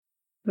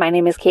My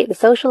name is Kate the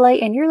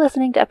Socialite, and you're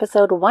listening to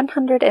episode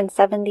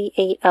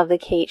 178 of The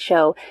Kate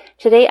Show.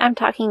 Today I'm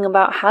talking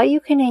about how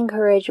you can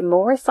encourage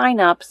more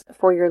signups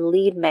for your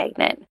lead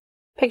magnet.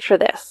 Picture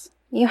this.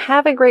 You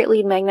have a great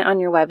lead magnet on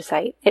your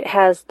website. It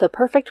has the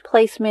perfect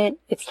placement,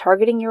 it's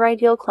targeting your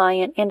ideal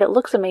client, and it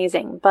looks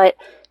amazing, but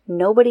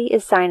nobody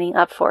is signing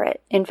up for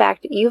it. In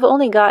fact, you've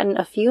only gotten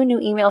a few new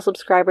email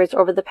subscribers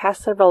over the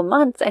past several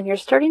months, and you're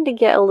starting to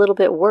get a little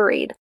bit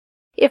worried.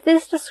 If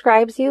this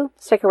describes you,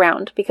 stick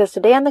around, because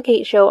today on The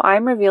Kate Show,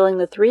 I'm revealing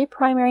the 3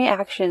 primary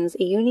actions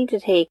you need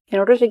to take in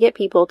order to get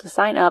people to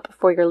sign up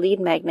for your lead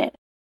magnet.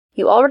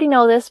 You already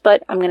know this,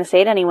 but I'm going to say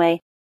it anyway.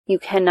 You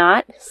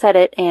cannot set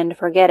it and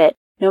forget it.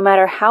 No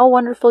matter how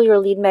wonderful your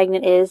lead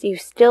magnet is, you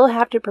still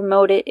have to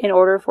promote it in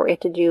order for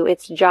it to do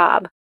its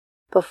job.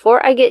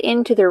 Before I get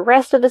into the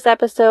rest of this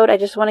episode, I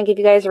just want to give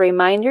you guys a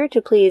reminder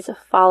to please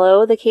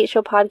follow The Kate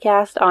Show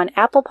podcast on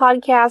Apple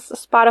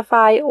Podcasts,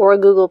 Spotify, or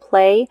Google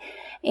Play.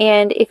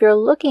 And if you're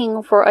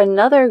looking for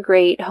another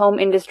great home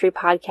industry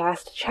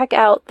podcast, check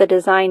out the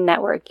Design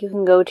Network. You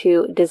can go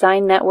to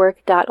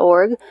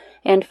designnetwork.org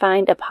and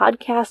find a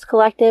podcast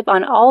collective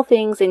on all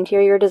things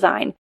interior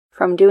design,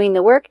 from doing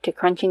the work to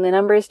crunching the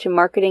numbers to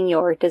marketing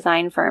your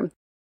design firm.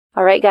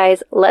 All right,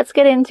 guys, let's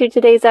get into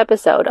today's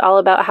episode, all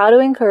about how to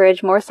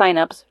encourage more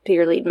signups to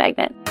your lead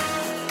magnet.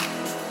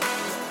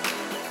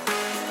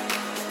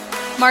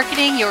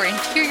 Marketing your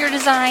interior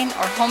design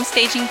or home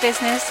staging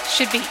business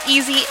should be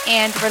easy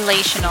and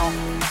relational.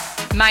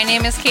 My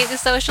name is Kate the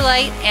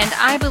Socialite, and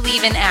I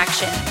believe in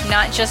action,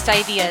 not just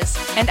ideas.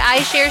 And I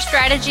share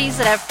strategies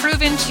that have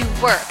proven to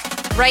work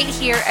right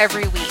here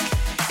every week.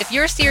 If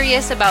you're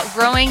serious about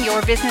growing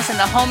your business in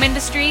the home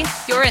industry,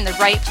 you're in the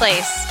right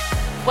place.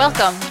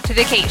 Welcome to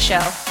The Kate Show.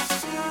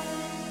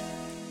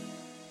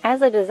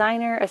 As a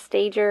designer, a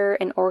stager,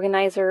 an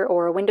organizer,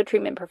 or a window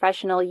treatment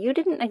professional, you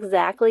didn't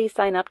exactly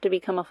sign up to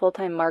become a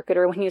full-time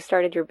marketer when you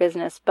started your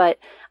business, but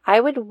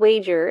I would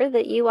wager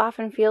that you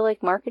often feel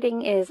like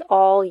marketing is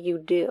all you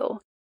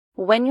do.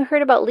 When you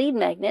heard about lead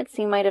magnets,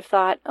 you might have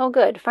thought, oh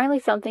good, finally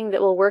something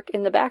that will work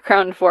in the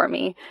background for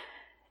me.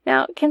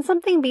 Now, can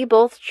something be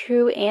both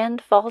true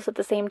and false at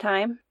the same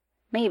time?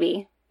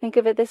 Maybe. Think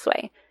of it this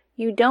way.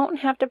 You don't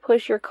have to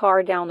push your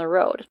car down the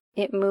road.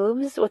 It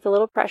moves with a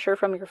little pressure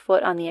from your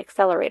foot on the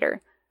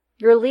accelerator.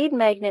 Your lead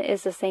magnet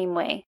is the same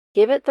way.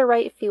 Give it the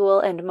right fuel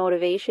and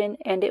motivation,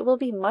 and it will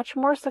be much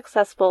more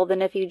successful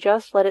than if you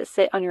just let it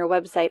sit on your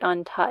website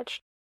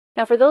untouched.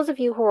 Now, for those of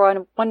you who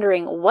are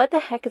wondering what the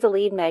heck is a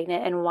lead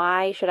magnet and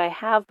why should I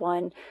have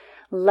one,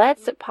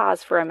 let's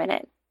pause for a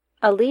minute.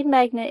 A lead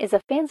magnet is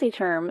a fancy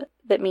term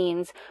that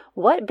means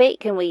what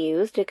bait can we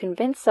use to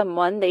convince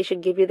someone they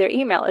should give you their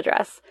email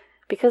address?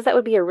 Because that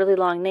would be a really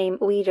long name,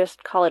 we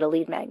just call it a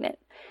lead magnet.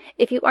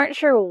 If you aren't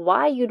sure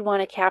why you'd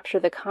want to capture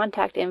the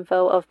contact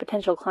info of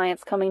potential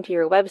clients coming to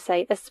your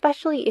website,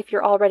 especially if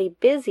you're already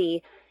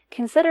busy,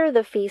 consider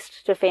the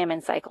feast to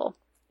famine cycle.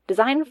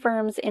 Design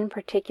firms in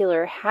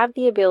particular have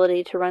the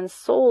ability to run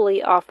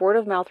solely off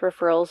word-of-mouth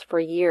referrals for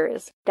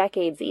years,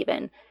 decades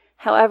even.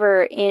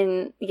 However,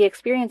 in the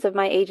experience of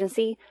my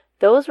agency,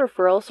 those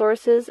referral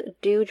sources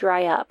do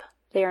dry up.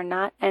 They are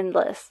not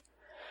endless.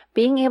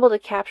 Being able to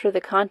capture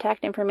the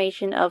contact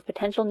information of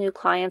potential new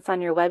clients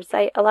on your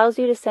website allows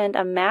you to send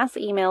a mass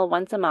email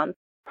once a month,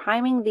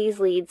 priming these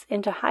leads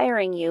into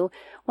hiring you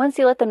once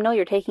you let them know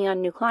you're taking on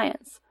new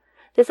clients.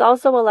 This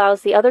also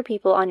allows the other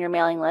people on your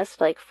mailing list,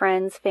 like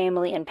friends,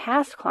 family, and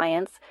past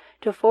clients,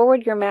 to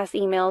forward your mass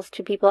emails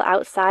to people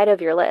outside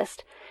of your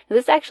list.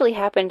 This actually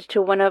happened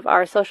to one of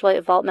our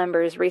Socialite Vault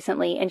members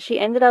recently, and she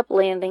ended up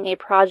landing a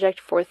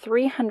project for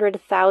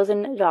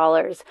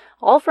 $300,000,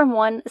 all from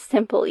one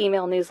simple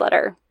email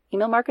newsletter.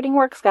 Email marketing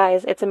works,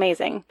 guys. It's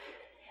amazing.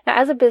 Now,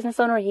 as a business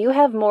owner, you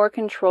have more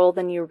control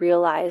than you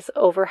realize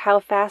over how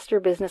fast your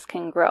business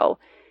can grow.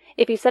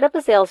 If you set up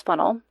a sales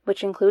funnel,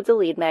 which includes a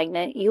lead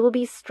magnet, you will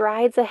be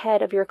strides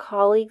ahead of your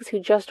colleagues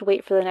who just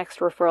wait for the next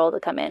referral to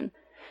come in.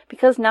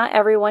 Because not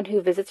everyone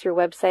who visits your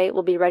website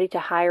will be ready to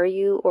hire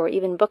you or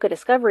even book a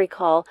discovery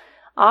call,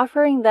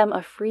 offering them a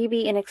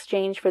freebie in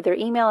exchange for their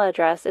email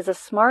address is a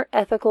smart,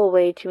 ethical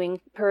way to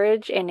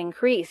encourage and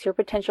increase your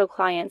potential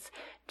clients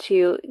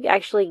to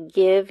actually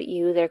give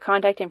you their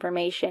contact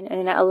information.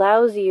 And it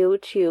allows you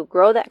to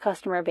grow that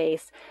customer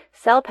base,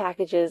 sell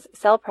packages,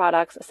 sell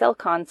products, sell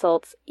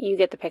consults. You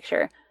get the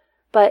picture.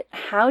 But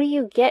how do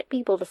you get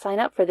people to sign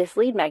up for this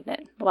lead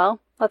magnet?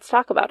 Well, let's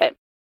talk about it.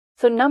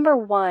 So number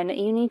 1,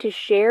 you need to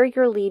share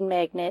your lead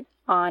magnet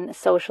on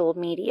social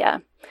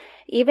media.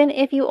 Even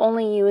if you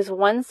only use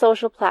one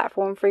social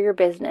platform for your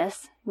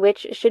business,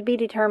 which should be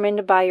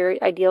determined by your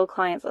ideal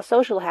client's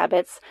social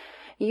habits,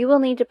 you will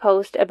need to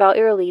post about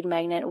your lead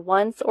magnet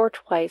once or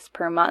twice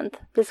per month.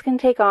 This can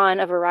take on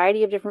a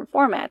variety of different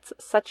formats,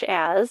 such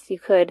as you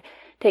could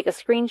take a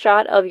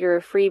screenshot of your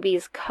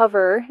freebie's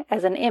cover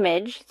as an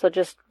image, so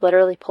just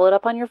literally pull it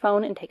up on your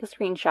phone and take a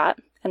screenshot,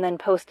 and then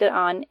post it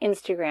on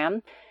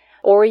Instagram.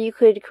 Or you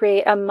could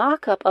create a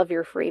mock-up of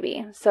your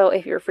freebie. So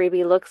if your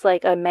freebie looks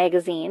like a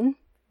magazine,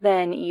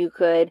 then you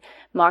could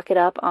mock it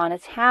up on a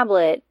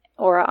tablet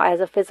or as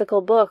a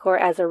physical book or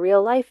as a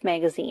real life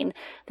magazine.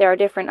 There are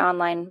different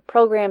online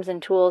programs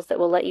and tools that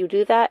will let you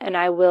do that, and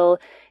I will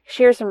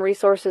share some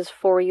resources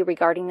for you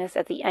regarding this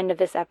at the end of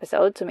this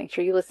episode, so make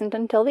sure you listen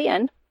until the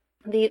end.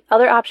 The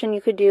other option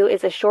you could do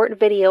is a short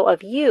video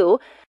of you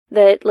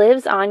that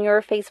lives on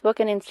your Facebook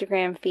and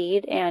Instagram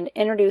feed and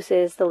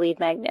introduces the lead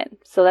magnet.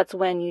 So that's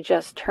when you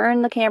just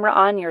turn the camera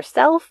on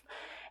yourself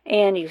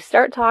and you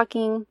start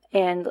talking,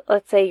 and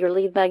let's say your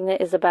lead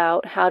magnet is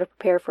about how to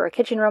prepare for a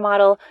kitchen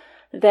remodel.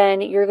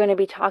 Then you're going to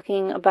be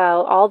talking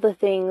about all the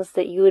things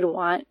that you would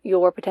want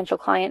your potential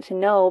client to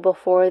know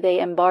before they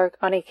embark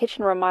on a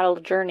kitchen remodel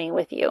journey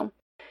with you.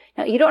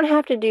 Now, you don't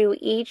have to do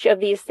each of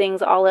these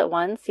things all at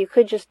once. You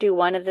could just do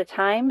one at a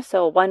time.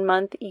 So 1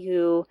 month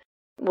you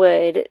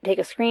would take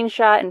a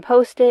screenshot and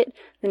post it.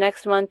 The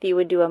next month you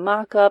would do a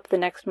mock-up. The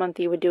next month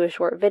you would do a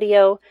short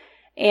video.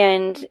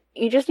 And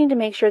you just need to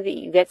make sure that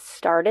you get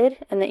started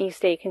and that you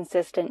stay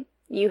consistent.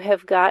 You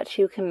have got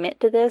to commit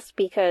to this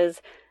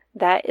because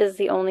that is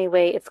the only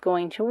way it's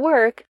going to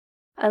work,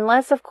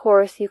 unless, of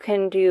course, you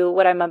can do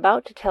what I'm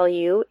about to tell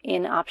you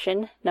in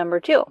option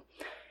number 2.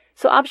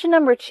 So option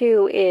number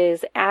 2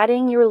 is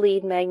adding your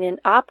lead magnet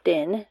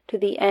opt-in to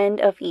the end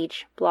of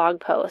each blog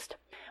post.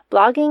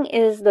 Blogging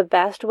is the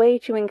best way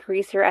to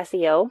increase your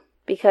SEO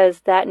because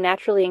that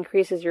naturally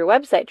increases your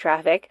website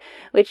traffic,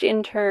 which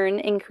in turn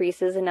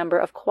increases the number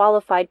of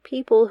qualified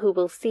people who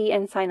will see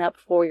and sign up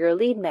for your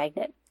lead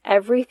magnet.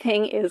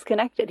 Everything is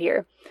connected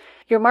here.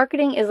 Your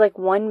marketing is like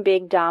one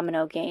big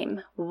domino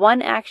game.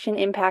 One action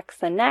impacts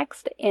the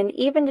next and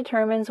even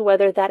determines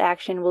whether that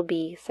action will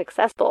be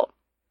successful.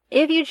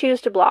 If you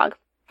choose to blog,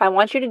 I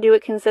want you to do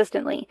it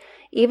consistently,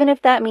 even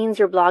if that means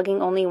you're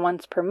blogging only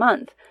once per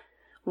month.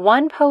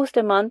 1 post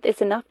a month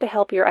is enough to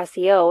help your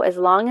SEO as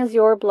long as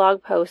your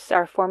blog posts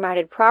are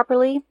formatted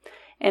properly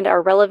and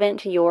are relevant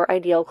to your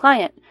ideal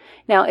client.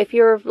 Now, if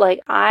you're like,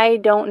 I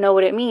don't know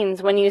what it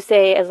means when you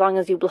say as long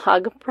as you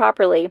blog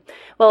properly,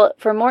 well,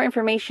 for more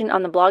information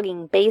on the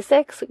blogging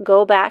basics,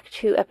 go back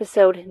to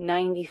episode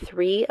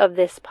 93 of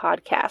this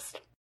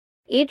podcast.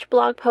 Each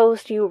blog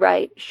post you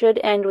write should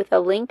end with a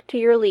link to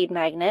your lead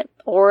magnet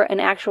or an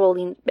actual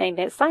lead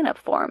magnet sign-up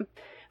form.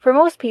 For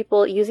most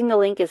people, using the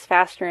link is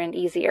faster and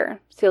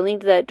easier. So you'll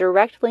need the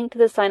direct link to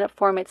the sign-up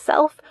form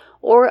itself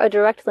or a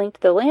direct link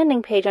to the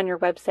landing page on your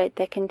website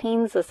that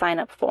contains the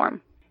sign-up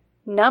form.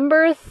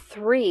 Number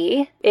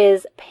 3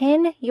 is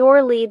pin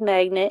your lead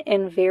magnet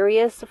in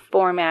various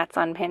formats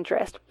on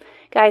Pinterest.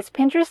 Guys,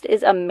 Pinterest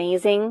is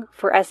amazing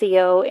for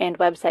SEO and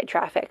website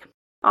traffic.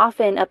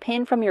 Often, a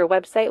pin from your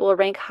website will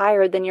rank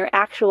higher than your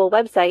actual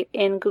website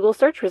in Google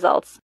search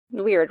results.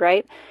 Weird,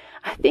 right?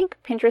 I think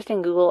Pinterest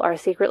and Google are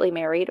secretly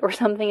married or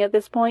something at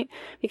this point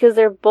because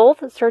they're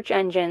both search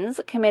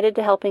engines committed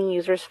to helping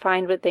users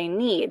find what they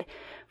need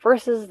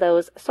versus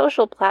those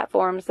social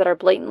platforms that are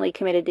blatantly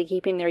committed to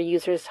keeping their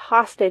users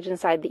hostage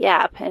inside the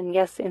app. And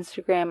yes,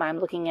 Instagram, I'm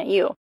looking at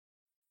you.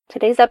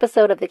 Today's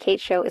episode of The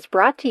Kate Show is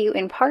brought to you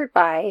in part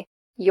by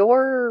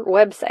your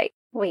website.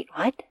 Wait,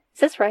 what? Is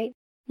this right?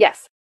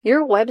 Yes.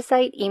 Your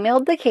website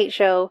emailed The Kate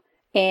Show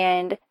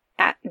and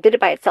did it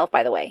by itself,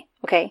 by the way.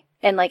 Okay?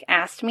 And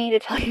asked me to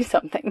tell you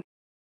something.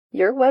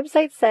 Your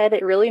website said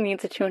it really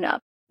needs a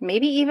tune-up,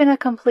 maybe even a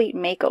complete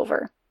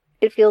makeover.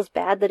 It feels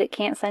bad that it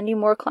can't send you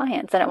more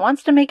clients, and it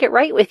wants to make it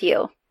right with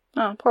you.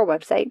 Oh, poor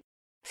website.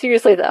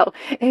 Seriously though,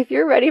 if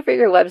you're ready for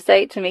your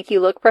website to make you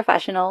look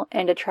professional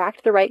and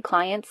attract the right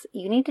clients,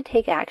 you need to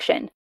take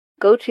action.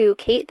 Go to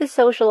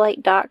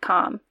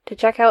katethesocialite.com to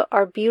check out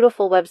our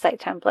beautiful website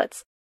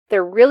templates.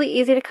 They're really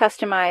easy to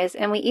customize,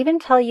 and we even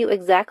tell you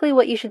exactly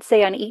what you should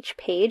say on each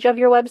page of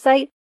your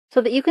website, so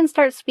that you can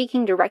start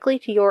speaking directly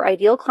to your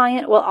ideal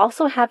client while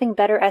also having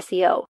better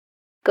SEO.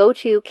 Go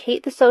to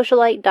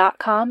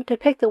katethesocialite.com to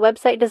pick the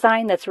website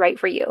design that's right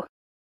for you.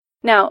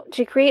 Now,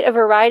 to create a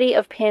variety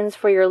of pins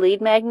for your lead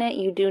magnet,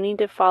 you do need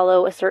to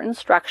follow a certain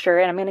structure,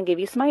 and I'm going to give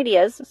you some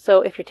ideas. So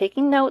if you're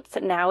taking notes,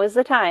 now is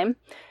the time.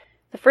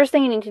 The first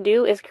thing you need to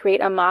do is create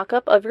a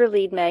mock-up of your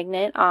lead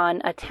magnet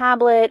on a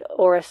tablet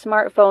or a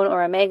smartphone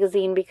or a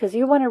magazine because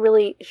you want to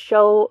really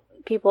show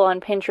people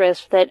on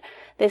Pinterest that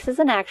this is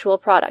an actual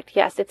product.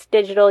 Yes, it's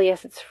digital.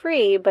 Yes, it's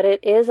free, but it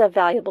is a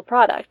valuable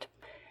product.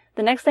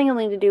 The next thing you'll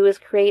need to do is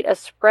create a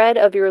spread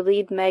of your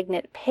lead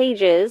magnet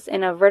pages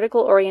in a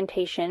vertical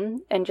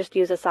orientation and just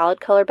use a solid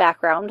color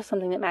background,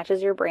 something that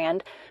matches your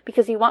brand,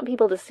 because you want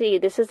people to see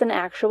this is an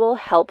actual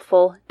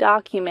helpful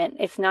document.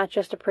 It's not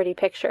just a pretty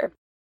picture.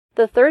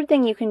 The third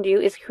thing you can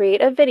do is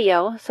create a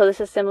video. So this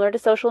is similar to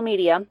social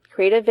media.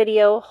 Create a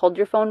video, hold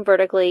your phone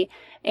vertically,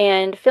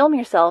 and film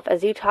yourself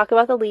as you talk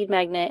about the lead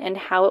magnet and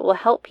how it will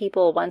help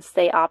people once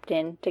they opt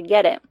in to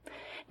get it.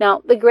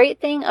 Now, the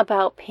great thing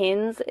about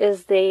pins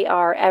is they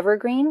are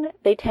evergreen.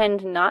 They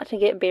tend not to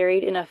get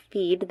buried in a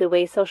feed the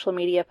way social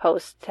media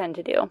posts tend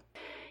to do.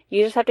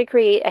 You just have to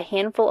create a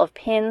handful of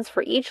pins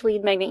for each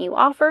lead magnet you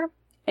offer,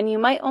 and you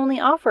might only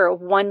offer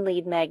one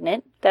lead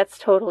magnet. That's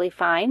totally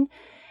fine.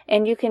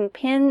 And you can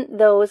pin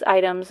those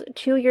items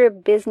to your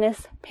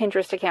business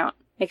Pinterest account.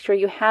 Make sure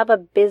you have a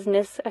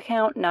business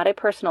account, not a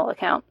personal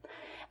account.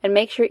 and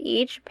make sure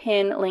each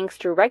pin links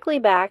directly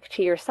back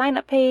to your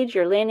sign-up page,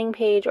 your landing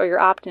page, or your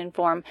opt-in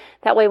form.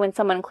 That way when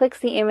someone clicks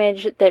the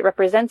image that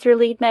represents your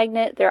lead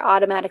magnet, they're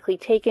automatically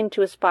taken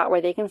to a spot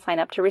where they can sign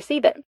up to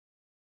receive it.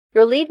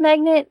 Your lead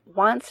magnet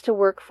wants to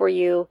work for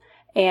you,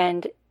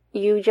 and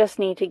you just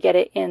need to get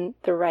it in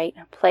the right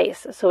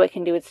place so it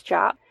can do its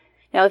job.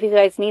 Now, if you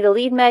guys need a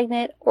lead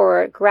magnet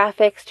or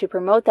graphics to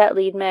promote that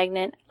lead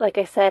magnet, like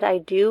I said, I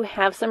do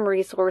have some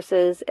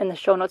resources in the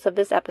show notes of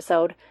this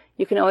episode.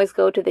 You can always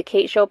go to the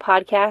Kate Show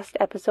podcast,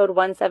 episode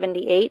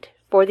 178,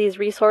 for these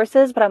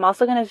resources, but I'm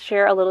also going to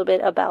share a little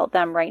bit about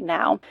them right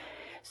now.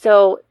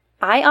 So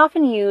I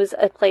often use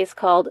a place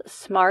called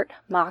Smart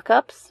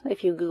Mockups.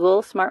 If you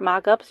Google Smart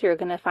Mockups, you're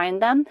going to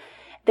find them.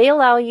 They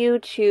allow you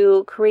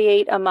to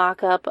create a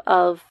mockup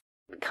of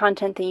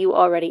content that you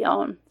already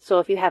own. So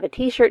if you have a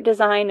t-shirt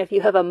design, if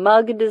you have a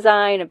mug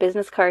design, a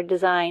business card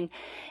design,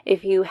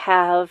 if you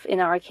have, in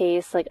our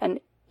case, like an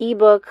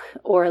ebook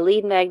or a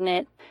lead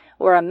magnet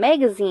or a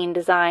magazine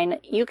design,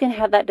 you can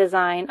have that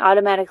design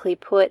automatically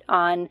put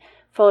on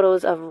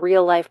photos of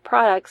real life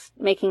products,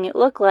 making it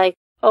look like,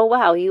 oh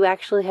wow, you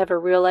actually have a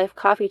real life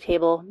coffee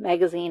table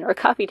magazine or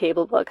coffee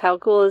table book. How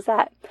cool is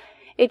that?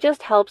 It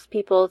just helps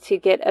people to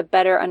get a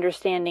better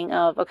understanding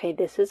of, okay,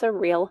 this is a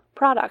real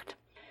product.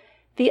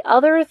 The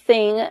other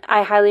thing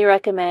I highly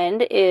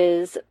recommend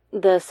is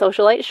the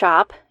Socialite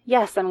shop.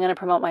 Yes, I'm going to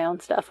promote my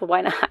own stuff.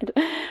 Why not?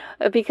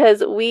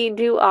 Because we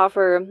do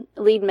offer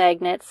lead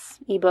magnets,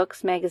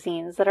 ebooks,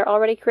 magazines that are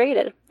already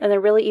created, and they're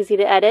really easy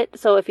to edit.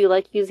 So if you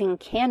like using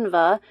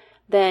Canva,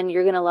 then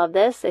you're going to love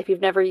this. If you've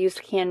never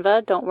used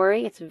Canva, don't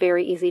worry. It's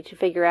very easy to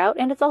figure out,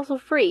 and it's also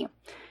free.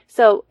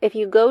 So if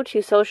you go to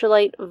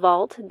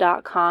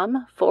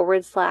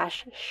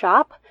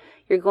socialitevault.com/shop,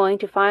 you're going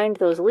to find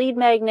those lead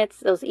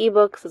magnets, those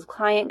ebooks, those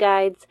client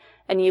guides,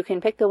 and you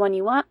can pick the one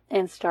you want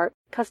and start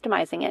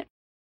customizing it.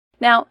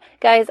 Now,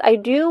 guys, I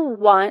do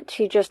want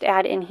to just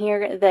add in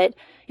here that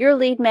your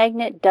lead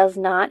magnet does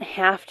not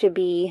have to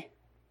be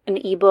an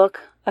ebook,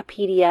 a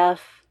PDF.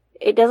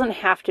 It doesn't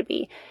have to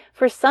be.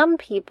 For some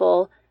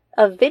people,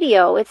 a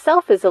video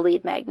itself is a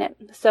lead magnet.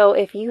 So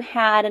if you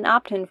had an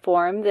opt-in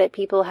form that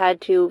people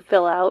had to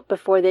fill out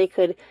before they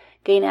could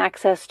gain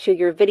access to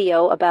your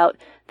video about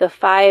the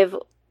 5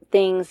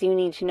 things you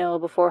need to know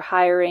before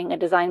hiring a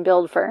design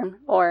build firm,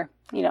 or,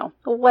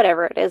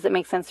 whatever it is that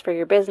makes sense for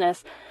your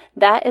business,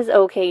 that is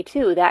okay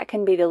too. That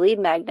can be the lead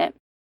magnet.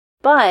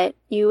 But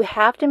you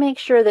have to make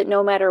sure that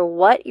no matter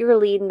what your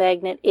lead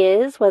magnet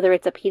is, whether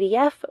it's a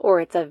PDF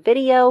or it's a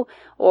video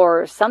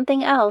or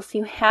something else,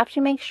 you have to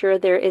make sure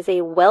there is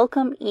a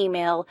welcome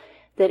email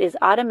that is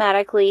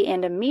automatically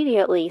and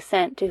immediately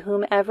sent to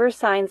whomever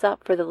signs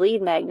up for the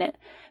lead magnet.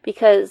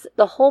 Because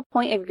the whole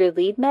point of your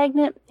lead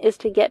magnet is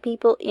to get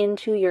people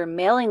into your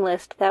mailing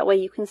list. That way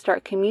you can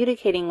start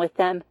communicating with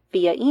them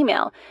via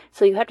email.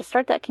 So you have to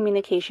start that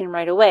communication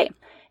right away.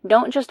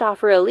 Don't just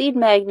offer a lead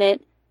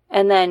magnet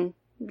and then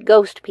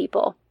ghost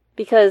people,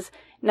 because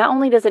not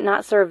only does it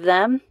not serve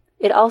them,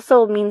 it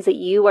also means that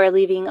you are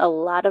leaving a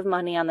lot of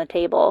money on the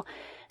table.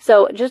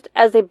 So just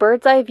as a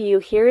bird's eye view,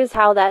 here is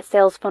how that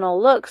sales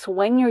funnel looks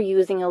when you're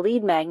using a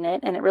lead magnet,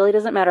 and it really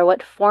doesn't matter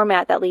what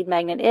format that lead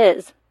magnet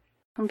is.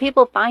 When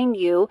people find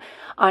you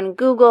on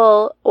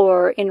Google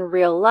or in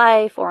real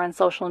life or on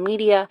social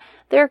media,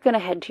 they're going to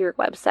head to your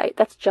website.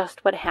 That's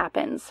just what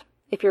happens.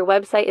 If your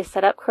website is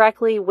set up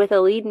correctly with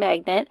a lead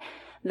magnet,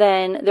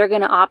 then they're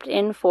going to opt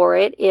in for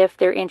it if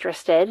they're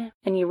interested.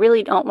 And you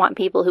really don't want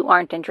people who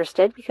aren't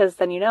interested, because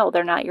then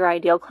they're not your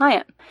ideal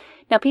client.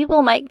 Now,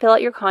 people might fill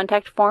out your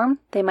contact form.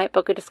 They might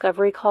book a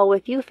discovery call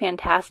with you.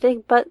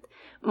 Fantastic. But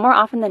more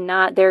often than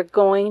not, they're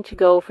going to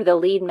go for the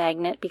lead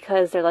magnet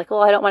because they're like,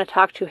 well, I don't want to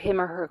talk to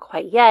him or her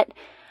quite yet.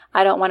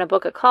 I don't want to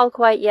book a call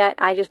quite yet.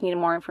 I just need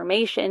more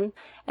information.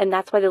 And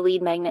that's why the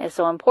lead magnet is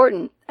so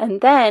important.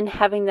 And then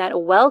having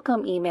that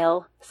welcome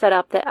email set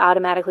up that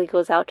automatically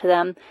goes out to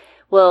them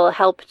will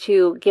help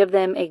to give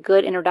them a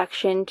good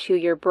introduction to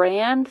your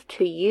brand,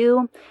 to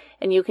you,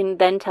 and you can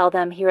then tell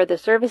them, here are the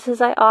services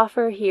I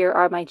offer, here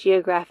are my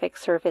geographic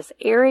service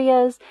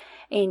areas,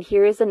 and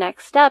here is the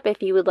next step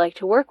if you would like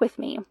to work with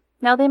me.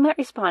 Now, they might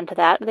respond to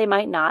that, they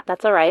might not,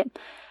 that's all right.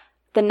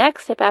 The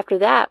next step after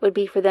that would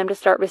be for them to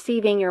start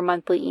receiving your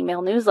monthly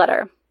email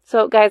newsletter.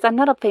 So guys, I'm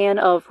not a fan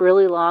of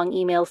really long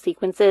email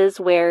sequences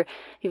where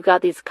you've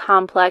got these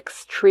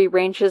complex tree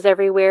branches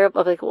everywhere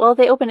of like, well, if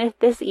they open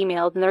this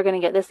email, then they're going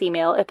to get this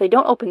email. If they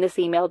don't open this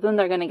email, then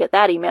they're going to get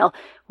that email.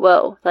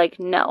 Whoa,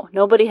 no,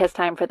 nobody has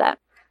time for that.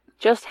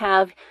 Just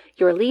have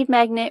your lead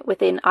magnet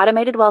with an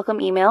automated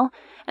welcome email,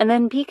 and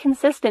then be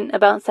consistent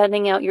about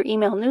sending out your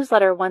email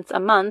newsletter once a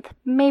month,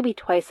 maybe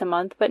twice a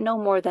month, but no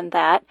more than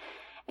that.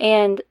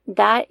 And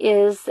that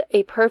is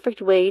a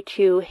perfect way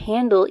to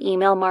handle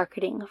email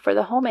marketing for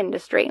the home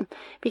industry,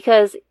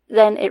 because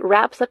then it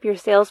wraps up your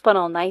sales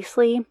funnel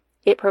nicely.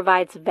 It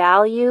provides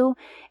value.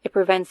 It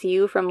prevents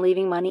you from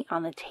leaving money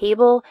on the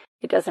table.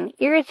 It doesn't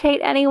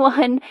irritate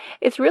anyone.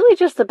 It's really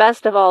just the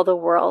best of all the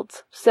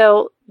worlds.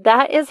 So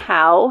that is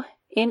how,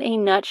 in a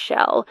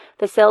nutshell,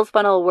 the sales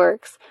funnel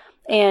works.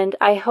 And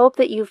I hope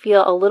that you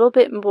feel a little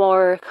bit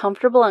more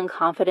comfortable and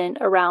confident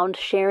around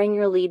sharing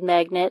your lead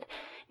magnet,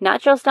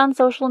 not just on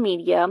social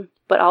media,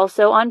 but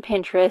also on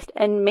Pinterest,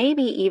 and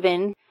maybe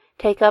even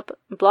take up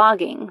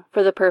blogging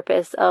for the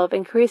purpose of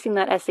increasing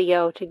that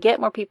SEO to get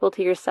more people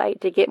to your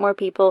site, to get more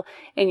people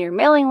in your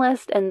mailing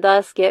list, and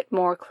thus get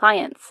more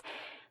clients.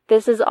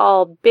 This is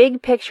all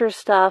big picture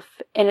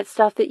stuff, and it's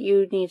stuff that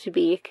you need to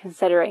be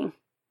considering.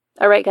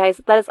 All right,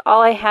 guys, that is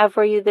all I have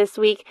for you this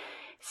week.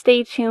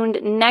 Stay tuned.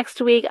 Next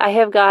week, I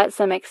have got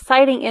some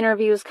exciting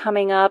interviews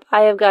coming up.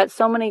 I have got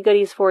so many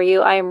goodies for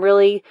you. I am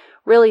really,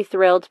 really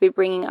thrilled to be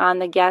bringing on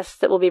the guests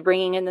that we'll be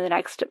bringing in the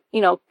next,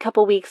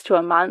 couple weeks to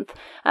a month.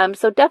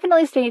 So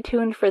definitely stay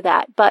tuned for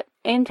that. But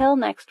until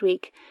next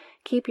week,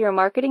 keep your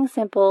marketing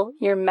simple,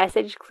 your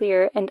message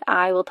clear, and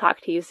I will talk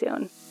to you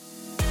soon.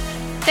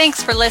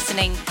 Thanks for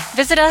listening.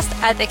 Visit us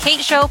at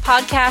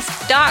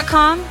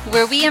thekateshowpodcast.com,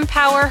 where we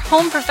empower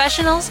home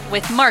professionals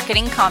with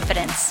marketing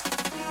confidence.